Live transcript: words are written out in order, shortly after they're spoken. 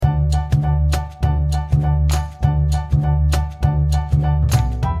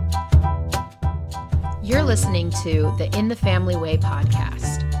You're listening to the In the Family Way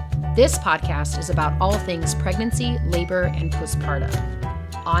podcast. This podcast is about all things pregnancy, labor, and postpartum.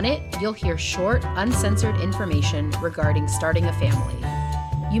 On it, you'll hear short, uncensored information regarding starting a family.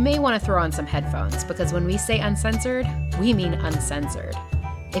 You may want to throw on some headphones because when we say uncensored, we mean uncensored.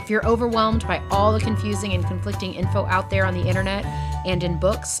 If you're overwhelmed by all the confusing and conflicting info out there on the internet and in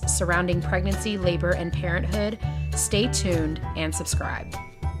books surrounding pregnancy, labor, and parenthood, stay tuned and subscribe.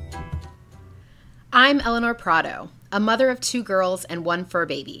 I'm Eleanor Prado, a mother of 2 girls and 1 fur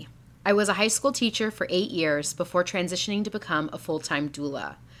baby. I was a high school teacher for 8 years before transitioning to become a full-time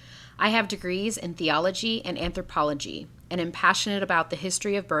doula. I have degrees in theology and anthropology and am passionate about the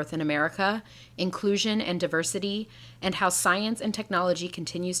history of birth in America, inclusion and diversity, and how science and technology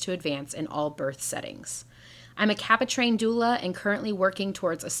continues to advance in all birth settings. I'm a CAPA-trained doula and currently working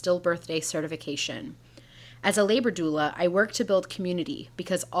towards a stillbirth day certification. As a labor doula, I work to build community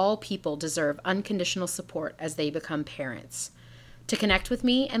because all people deserve unconditional support as they become parents. To connect with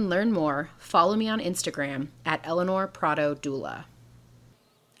me and learn more, follow me on Instagram at Eleanor Prado Doula.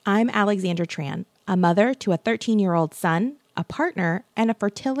 I'm Alexandra Tran, a mother to a 13-year-old son, a partner, and a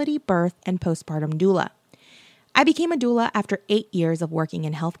fertility, birth, and postpartum doula. I became a doula after 8 years of working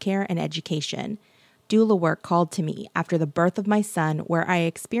in healthcare and education. Doula work called to me after the birth of my son, where I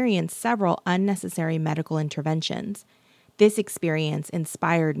experienced several unnecessary medical interventions. This experience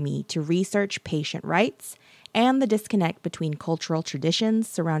inspired me to research patient rights and the disconnect between cultural traditions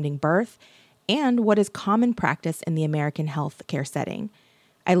surrounding birth and what is common practice in the American healthcare setting.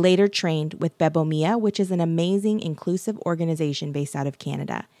 I later trained with Bebomia, which is an amazing inclusive organization based out of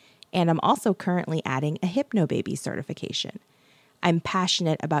Canada, and I'm also currently adding a Hypnobaby certification. I'm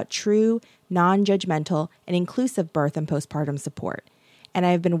passionate about true, non-judgmental, and inclusive birth and postpartum support, and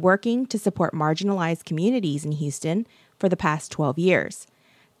I have been working to support marginalized communities in Houston for the past 12 years.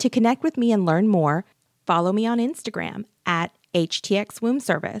 To connect with me and learn more, follow me on Instagram at HTX Womb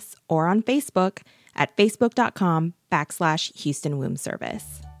Service or on Facebook at facebook.com/Houston Womb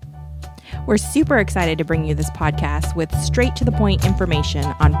Service. We're super excited to bring you this podcast with straight-to-the-point information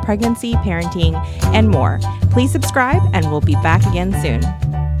on pregnancy, parenting, and more. Please subscribe, and we'll be back again soon.